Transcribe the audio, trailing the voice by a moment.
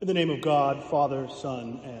In the name of God, Father,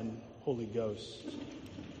 Son, and Holy Ghost.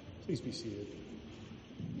 Please be seated.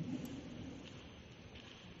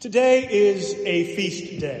 Today is a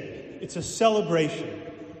feast day. It's a celebration.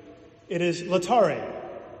 It is Lent IV,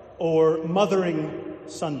 or Mothering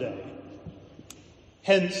Sunday.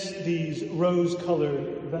 Hence these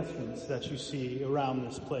rose-colored vestments that you see around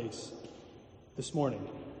this place this morning.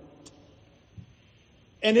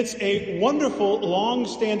 And it's a wonderful,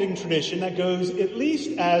 long-standing tradition that goes at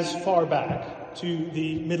least as far back to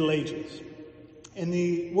the Middle Ages. And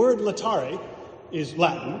the word laetare is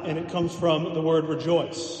Latin, and it comes from the word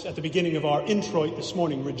rejoice. At the beginning of our introit this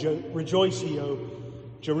morning, Rejoice ye, O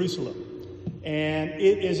Jerusalem. And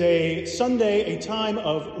it is a Sunday, a time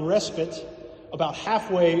of respite, about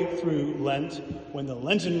halfway through Lent, when the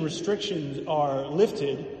Lenten restrictions are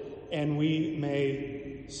lifted and we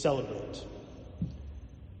may celebrate.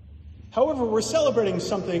 However, we're celebrating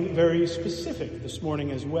something very specific this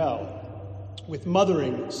morning as well, with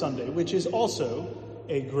Mothering Sunday, which is also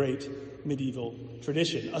a great medieval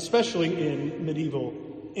tradition, especially in medieval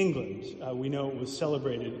England. We know it was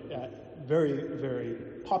celebrated very, very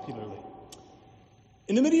popularly.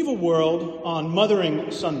 In the medieval world, on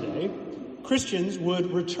Mothering Sunday, Christians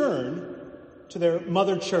would return to their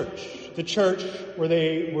mother church, the church where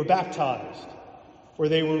they were baptized, where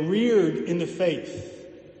they were reared in the faith,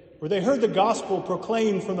 where they heard the gospel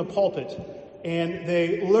proclaimed from the pulpit, and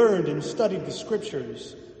they learned and studied the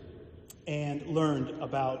scriptures and learned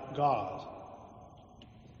about God.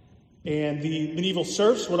 And the medieval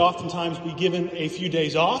serfs would oftentimes be given a few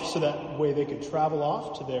days off so that way they could travel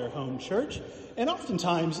off to their home church. And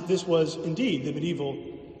oftentimes this was indeed the medieval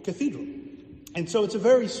cathedral. And so it's a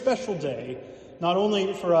very special day, not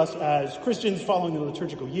only for us as Christians following the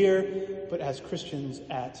liturgical year, but as Christians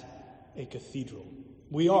at a cathedral.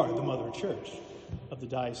 We are the mother church of the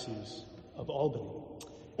Diocese of Albany.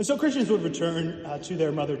 And so Christians would return to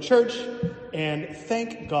their mother church and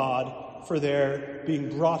thank God for their being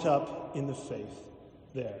brought up in the faith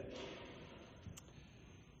there.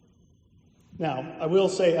 Now, I will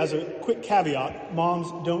say as a quick caveat, moms,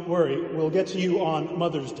 don't worry, we'll get to you on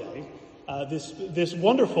Mother's Day. This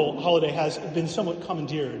wonderful holiday has been somewhat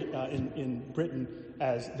commandeered in Britain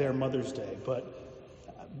as their Mother's Day, but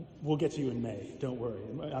we'll get to you in May, don't worry.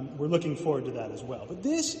 We're looking forward to that as well. But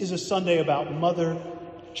this is a Sunday about Mother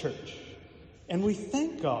Church. And we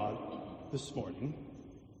thank God this morning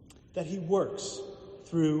that he works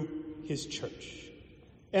through his church.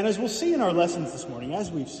 And as we'll see in our lessons this morning,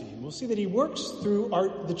 as we've seen, we'll see that he works through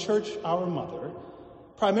the church, our mother,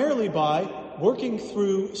 primarily by working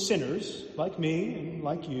through sinners like me and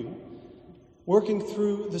like you, working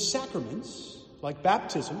through the sacraments like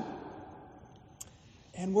baptism,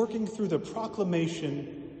 and working through the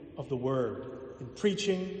proclamation of the word in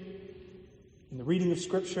preaching, in the reading of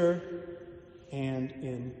Scripture, and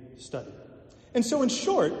in study. And so in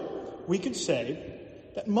short, we could say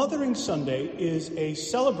that Mothering Sunday is a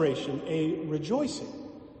celebration, a rejoicing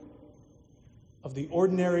of the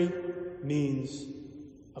ordinary means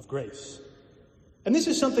of grace. And this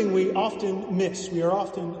is something we often miss. We are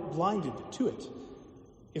often blinded to it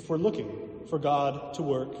if we're looking for God to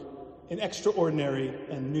work in extraordinary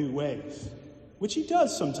and new ways, which he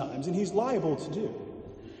does sometimes, and he's liable to do.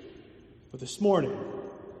 But this morning,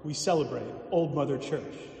 we celebrate Old Mother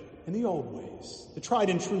Church in the old ways, the tried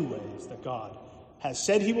and true ways that God has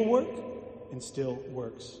said he will work and still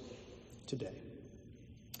works today.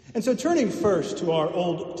 And so turning first to our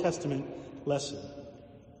Old Testament lesson,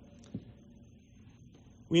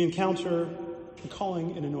 we encounter the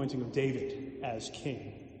calling and anointing of David as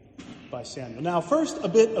king by Samuel. Now, first, a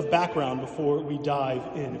bit of background before we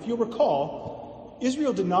dive in. If you'll recall,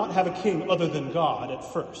 Israel did not have a king other than God at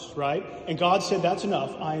first, right? And God said, that's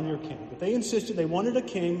enough, I am your king. But they insisted they wanted a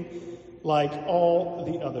king like all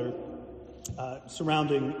the other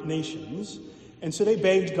surrounding nations. And so they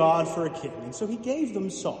begged God for a king. And so he gave them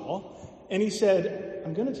Saul, and he said,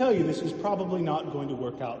 I'm going to tell you this is probably not going to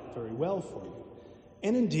work out very well for you.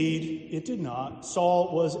 And indeed, it did not.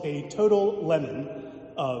 Saul was a total lemon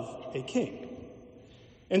of a king.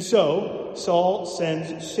 And so Saul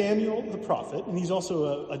sends Samuel the prophet, and he's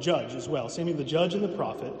also a judge as well, Samuel the judge and the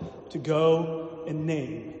prophet, to go and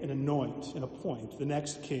name and anoint and appoint the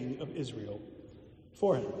next king of Israel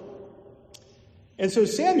for him. And so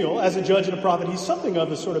Samuel, as a judge and a prophet, he's something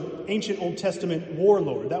of a sort of ancient Old Testament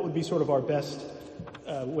warlord. That would be sort of our best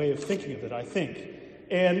way of thinking of it, I think.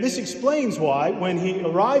 And this explains why, when he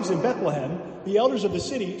arrives in Bethlehem, the elders of the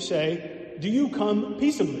city say, do you come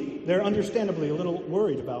peaceably? They're understandably a little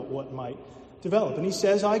worried about what might develop. And he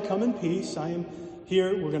says, I come in peace. I am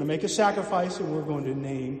here. We're going to make a sacrifice, and we're going to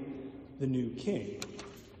name the new king.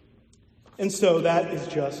 And so that is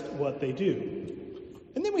just what they do.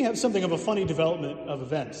 And then we have something of a funny development of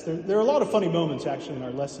events. There are a lot of funny moments, actually, in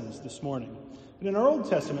our lessons this morning. But in our Old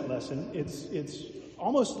Testament lesson, it's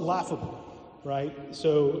almost laughable, right?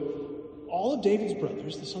 So all of David's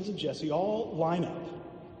brothers, the sons of Jesse, all line up.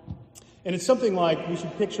 And it's something like, we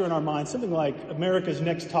should picture in our minds, something like America's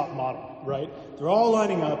Next Top Model, right? They're all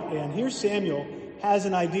lining up, and here Samuel has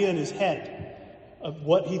an idea in his head of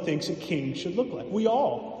what he thinks a king should look like. We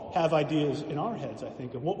all have ideas in our heads, I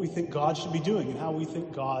think, of what we think God should be doing and how we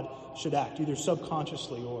think God should act, either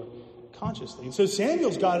subconsciously or consciously. And so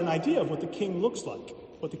Samuel's got an idea of what the king looks like,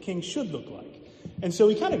 what the king should look like. And so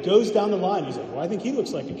he kind of goes down the line. He's like, well, I think he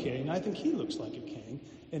looks like a king. I think he looks like a king.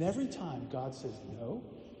 And every time God says, no,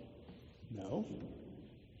 no,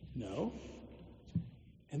 no.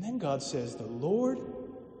 And then God says, the Lord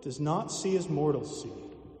does not see as mortals see.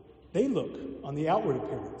 They look on the outward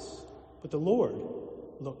appearance, but the Lord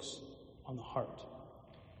looks on the heart.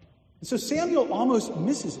 And so Samuel almost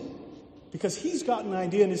misses it because he's got an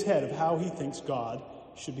idea in his head of how he thinks God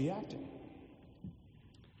should be acting.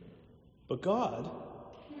 But God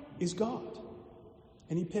is God,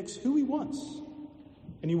 and he picks who he wants,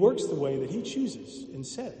 and he works the way that he chooses and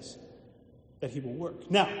says that he will work.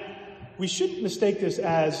 Now, we shouldn't mistake this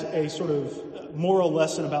as a sort of moral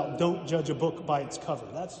lesson about don't judge a book by its cover.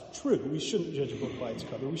 That's true. We shouldn't judge a book by its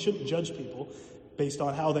cover. We shouldn't judge people based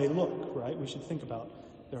on how they look, right? We should think about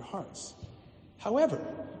their hearts. However,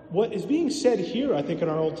 what is being said here, I think, in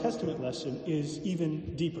our Old Testament lesson is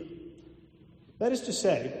even deeper. That is to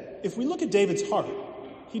say, if we look at David's heart,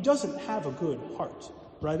 he doesn't have a good heart,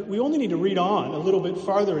 right? We only need to read on a little bit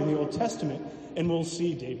farther in the Old Testament, and we'll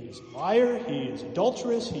see David is a liar, he is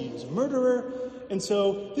adulterous, he is a murderer. And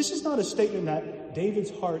so this is not a statement that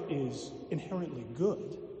David's heart is inherently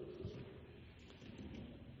good.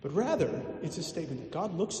 But rather, it's a statement that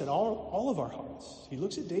God looks at all of our hearts. He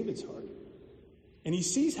looks at David's heart, and he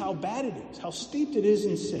sees how bad it is, how steeped it is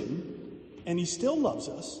in sin, and he still loves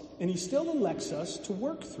us, and he still elects us to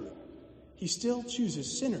work through. He still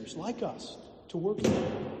chooses sinners like us to work through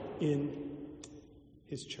in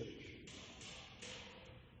his church.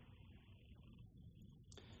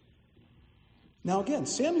 Now again,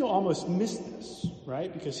 Samuel almost missed this,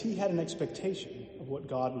 right? Because he had an expectation of what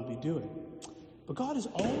God would be doing. But God has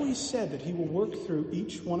always said that he will work through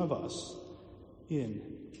each one of us in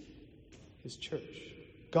his church.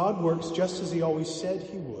 God works just as he always said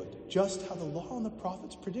he would, just how the law and the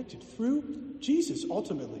prophets predicted, through Jesus,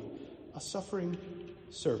 ultimately, a suffering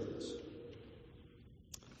servant.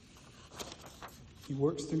 He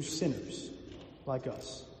works through sinners like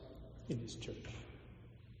us in his church.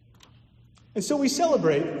 And so we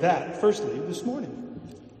celebrate that, firstly, this morning.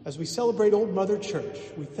 As we celebrate Old Mother Church,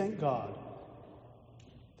 we thank God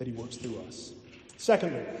that he works through us.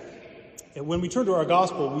 Secondly, and when we turn to our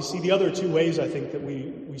gospel, we see the other two ways, I think, that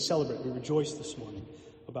we celebrate, we rejoice this morning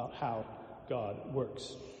about how God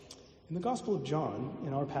works. In the Gospel of John,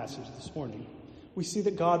 in our passage this morning, we see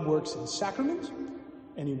that God works in sacrament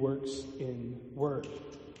and he works in word.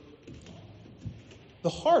 The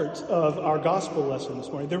heart of our gospel lesson this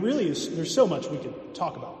morning, there's so much we could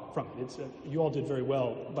talk about from it. You all did very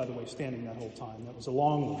well, by the way, standing that whole time. That was a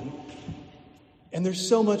long one. And there's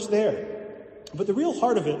so much there. But the real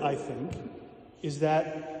heart of it, I think, is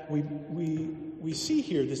that we see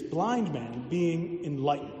here this blind man being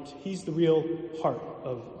enlightened. He's the real heart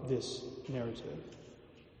of this narrative.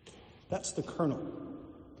 That's the kernel.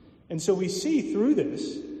 And so we see through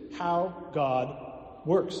this how God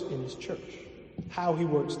works in his church, how he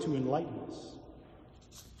works to enlighten us.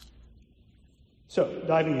 So,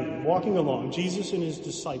 diving in, walking along, Jesus and his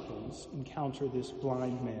disciples encounter this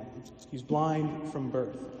blind man. He's blind from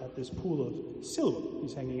birth at this pool of Siloam.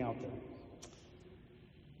 He's hanging out there.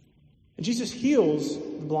 And Jesus heals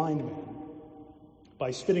the blind man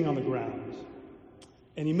by spitting on the ground.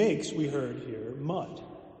 And he makes, we heard here, mud.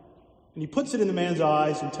 And he puts it in the man's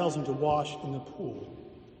eyes and tells him to wash in the pool.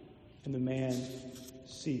 And the man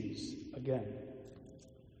sees again.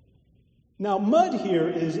 Now, mud here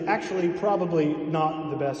is actually probably not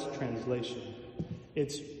the best translation.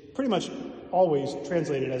 It's pretty much always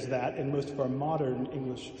translated as that in most of our modern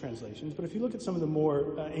English translations. But if you look at some of the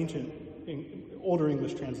more ancient, older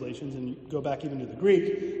English translations, and you go back even to the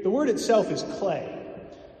Greek, the word itself is clay.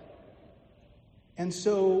 And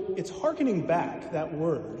so it's hearkening back, that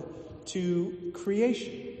word, to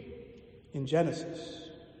creation in Genesis.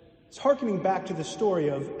 It's hearkening back to the story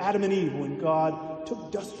of Adam and Eve when God took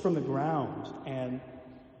dust from the ground and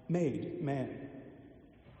made man.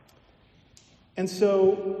 And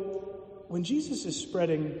so when Jesus is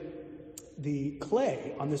spreading the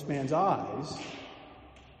clay on this man's eyes,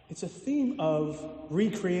 It's a theme of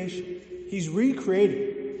recreation. He's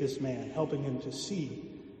recreating this man, helping him to see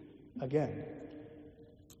again.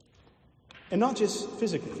 And not just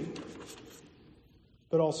physically,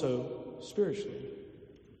 but also spiritually.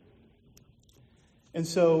 And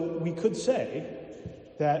so we could say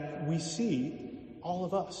that we see all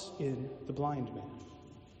of us in the blind man.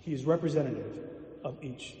 He is representative of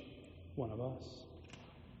each one of us.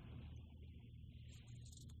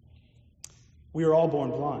 We are all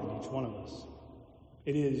born blind, each one of us.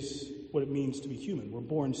 It is what it means to be human. We're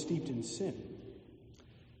born steeped in sin.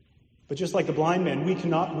 But just like the blind man, we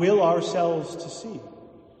cannot will ourselves to see.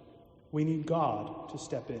 We need God to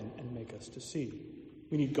step in and make us to see.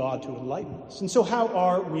 We need God to enlighten us. And so how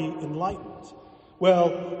are we enlightened?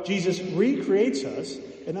 Well, Jesus recreates us,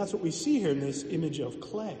 and that's what we see here in this image of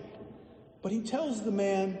clay. But he tells the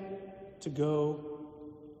man to go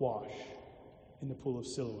wash in the pool of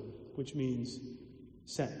Siloam, which means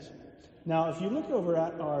sent. Now, if you look over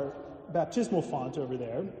at our baptismal font over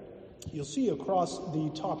there, you'll see across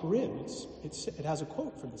the top rim, it has a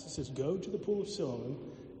quote from this. It says, "Go to the pool of Siloam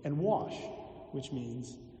and wash," which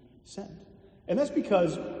means sent. And that's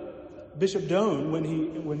because Bishop Doane,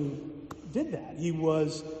 when he did that, he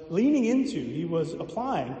was he was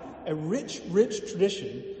applying a rich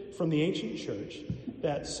tradition from the ancient church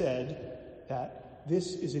that said that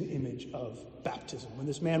this is an image of baptism. When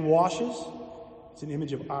this man washes, it's an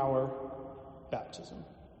image of our baptism.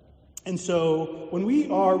 And so when we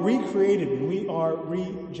are recreated, when we are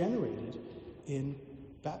regenerated in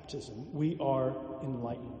baptism, we are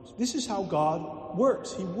enlightened. This is how God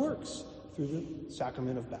works. He works through the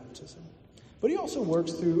sacrament of baptism. But he also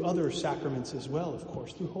works through other sacraments as well, of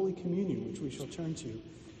course, through Holy Communion, which we shall turn to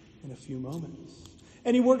in a few moments.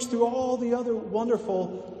 And he works through all the other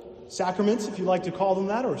wonderful sacraments, if you like to call them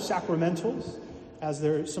that, or sacramentals, as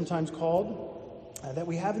they're sometimes called, that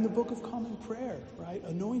we have in the Book of Common Prayer, right?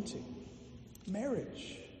 Anointing,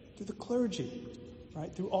 marriage, through the clergy,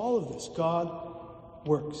 right? Through all of this, God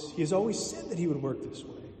works. He has always said that he would work this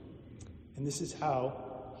way. And this is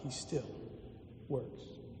how he still works.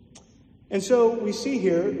 And so we see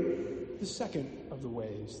here the second of the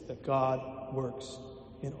ways that God works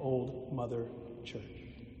in Old Mother Church.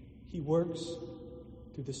 He works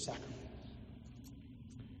through the sacraments.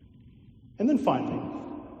 And then finally,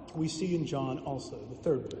 we see in John also the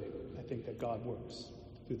third way, I think, that God works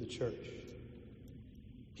through the church.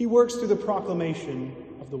 He works through the proclamation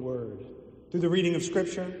of the word, through the reading of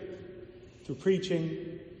Scripture, through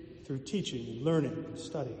preaching, through teaching and learning and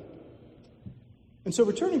studying. And so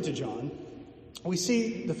returning to John, we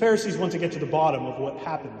see the Pharisees want to get to the bottom of what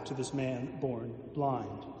happened to this man born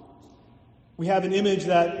blind. We have an image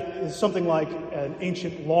that is something like an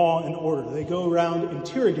ancient law and order. They go around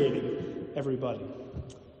interrogating everybody.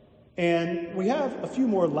 And we have a few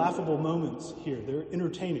more laughable moments here. They're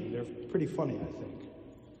entertaining. They're pretty funny, I think.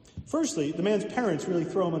 Firstly, the man's parents really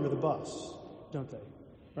throw him under the bus, don't they?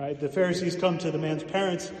 Right? The Pharisees come to the man's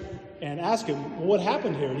parents and ask him, "Well, what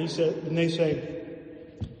happened here?" And they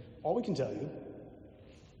say, "All we can tell you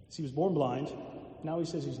is he was born blind. Now he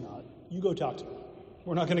says he's not. You go talk to him.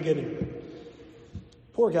 We're not going to get into it."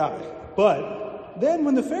 Poor guy. But then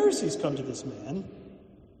when the Pharisees come to this man,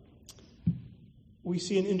 we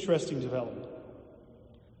see an interesting development.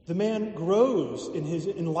 The man grows in his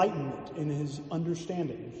enlightenment, in his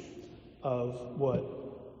understanding of what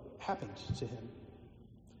happened to him.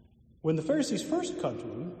 When the Pharisees first come to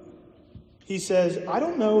him, he says, "I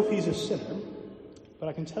don't know if he's a sinner, but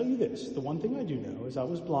I can tell you this. The one thing I do know is I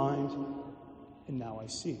was blind, and now I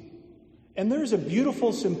see." And there's a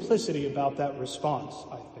beautiful simplicity about that response,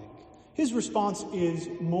 I think. His response is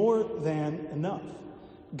more than enough.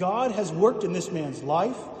 God has worked in this man's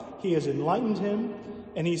life. He has enlightened him.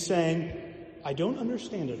 And he's saying, "I don't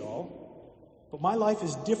understand it all, but my life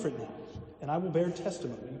is different now, and I will bear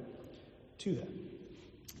testimony to that."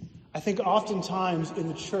 I think oftentimes in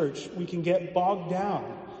the church, we can get bogged down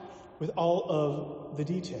with all of the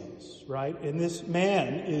details, right? And this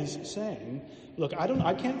man is saying, "Look,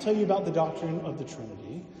 I can't tell you about the doctrine of the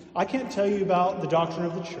Trinity. I can't tell you about the doctrine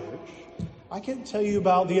of the church. I can't tell you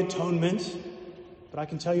about the atonement, but I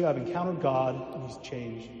can tell you I've encountered God, and he's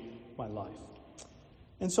changed my life."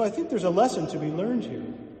 And so I think there's a lesson to be learned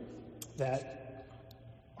here, that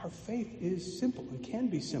our faith is simple and can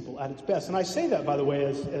be simple at its best. And I say that, by the way,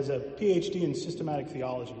 as a PhD in systematic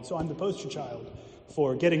theology. So I'm the poster child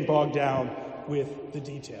for getting bogged down with the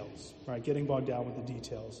details, right? Getting bogged down with the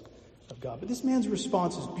details of God. But this man's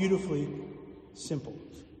response is beautifully simple.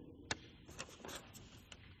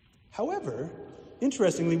 However,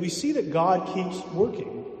 interestingly, we see that God keeps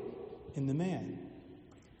working in the man.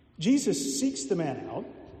 Jesus seeks the man out,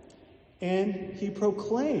 And he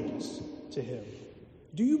proclaims to him,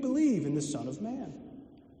 "Do you believe in the Son of Man?"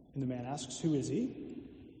 And the man asks, "Who is he?"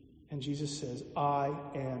 And Jesus says, "I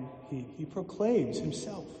am he." He proclaims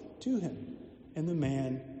himself to him, and the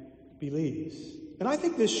man believes. And I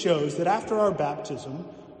think this shows that after our baptism,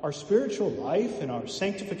 our spiritual life and our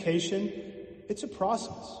sanctification, it's a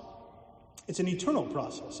process. It's an eternal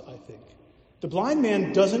process, I think. The blind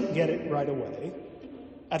man doesn't get it right away.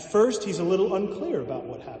 At first, he's a little unclear about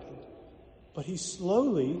what happened. But he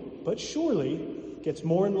slowly but surely gets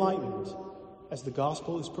more enlightened as the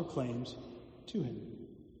gospel is proclaimed to him.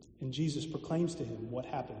 And Jesus proclaims to him what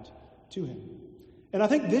happened to him. And I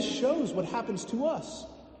think this shows what happens to us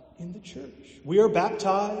in the church. We are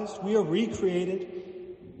baptized, we are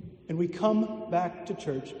recreated, and we come back to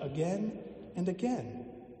church again and again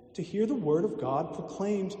to hear the word of God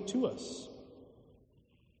proclaimed to us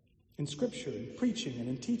in Scripture, in preaching and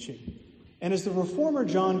in teaching. And as the reformer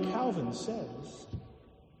John Calvin says,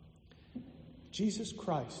 Jesus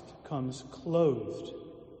Christ comes clothed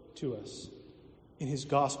to us in his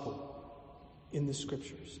gospel, in the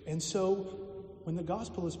Scriptures. And so when the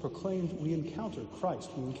gospel is proclaimed, we encounter Christ,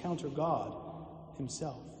 we encounter God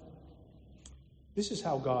himself. This is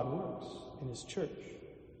how God works in his church.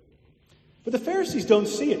 But the Pharisees don't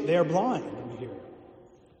see it. They are blind, we hear.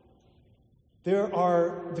 There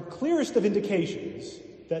are the clearest of indications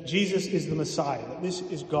that Jesus is the Messiah, that this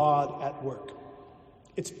is God at work.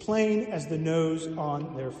 It's plain as the nose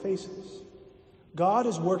on their faces. God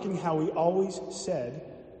is working how he always said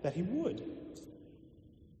that he would.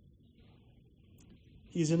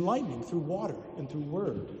 He is enlightening through water and through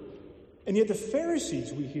word. And yet the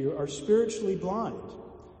Pharisees, we hear, are spiritually blind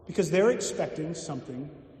because they're expecting something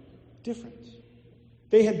different.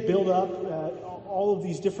 They had built up all of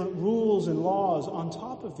these different rules and laws on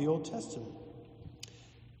top of the Old Testament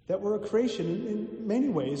that were a creation in many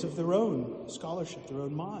ways of their own scholarship, their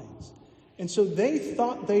own minds. And so they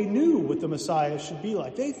thought they knew what the Messiah should be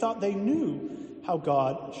like. They thought they knew how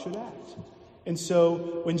God should act. And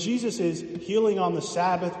so when Jesus is healing on the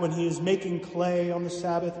Sabbath, when he is making clay on the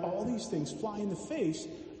Sabbath, all these things fly in the face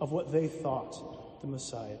of what they thought the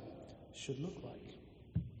Messiah should look like.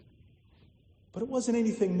 But it wasn't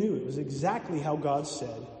anything new. It was exactly how God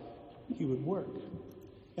said he would work.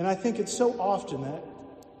 And I think it's so often that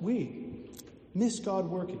we miss God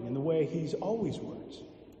working in the way he's always worked,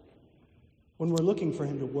 when we're looking for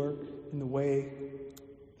him to work in the way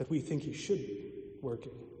that we think he should be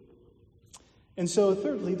working. And so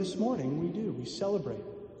thirdly, this morning we celebrate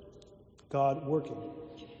God working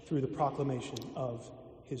through the proclamation of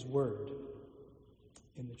his word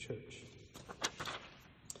in the church.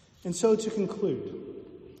 And so to conclude,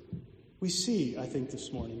 we see, I think,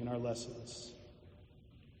 this morning in our lessons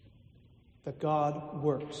that God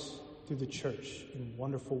works through the church in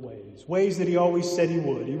wonderful ways, ways that he always said he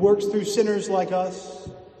would. He works through sinners like us.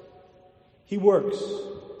 He works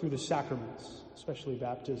through the sacraments, especially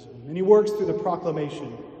baptism. And he works through the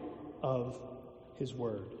proclamation of his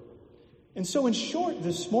word. And so in short,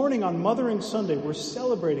 this morning on Mothering Sunday, we're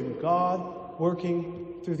celebrating God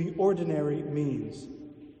working through the ordinary means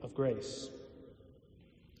of grace.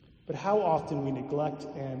 But how often we neglect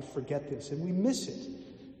and forget this, and we miss it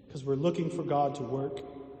because we're looking for God to work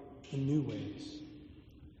in new ways.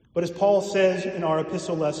 But as Paul says in our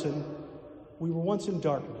epistle lesson, we were once in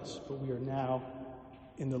darkness, but we are now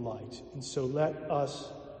in the light. And so let us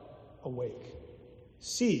awake.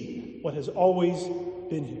 See what has always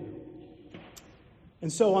been here.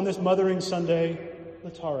 And so on this Mothering Sunday,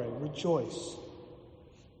 Latare, rejoice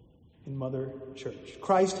in Mother Church.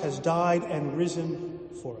 Christ has died and risen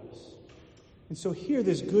for us. And so hear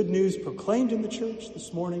this good news proclaimed in the church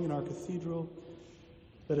this morning in our cathedral.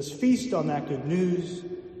 Let us feast on that good news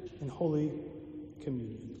in Holy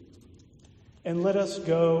Communion. And let us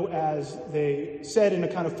go, as they said in a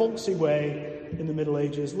kind of folksy way in the Middle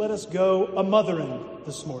Ages, let us go a-mothering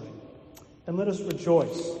this morning. And let us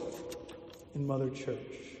rejoice in Mother Church,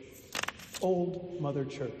 old Mother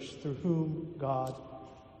Church, through whom God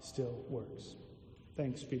still works.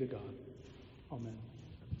 Thanks be to God. Amen.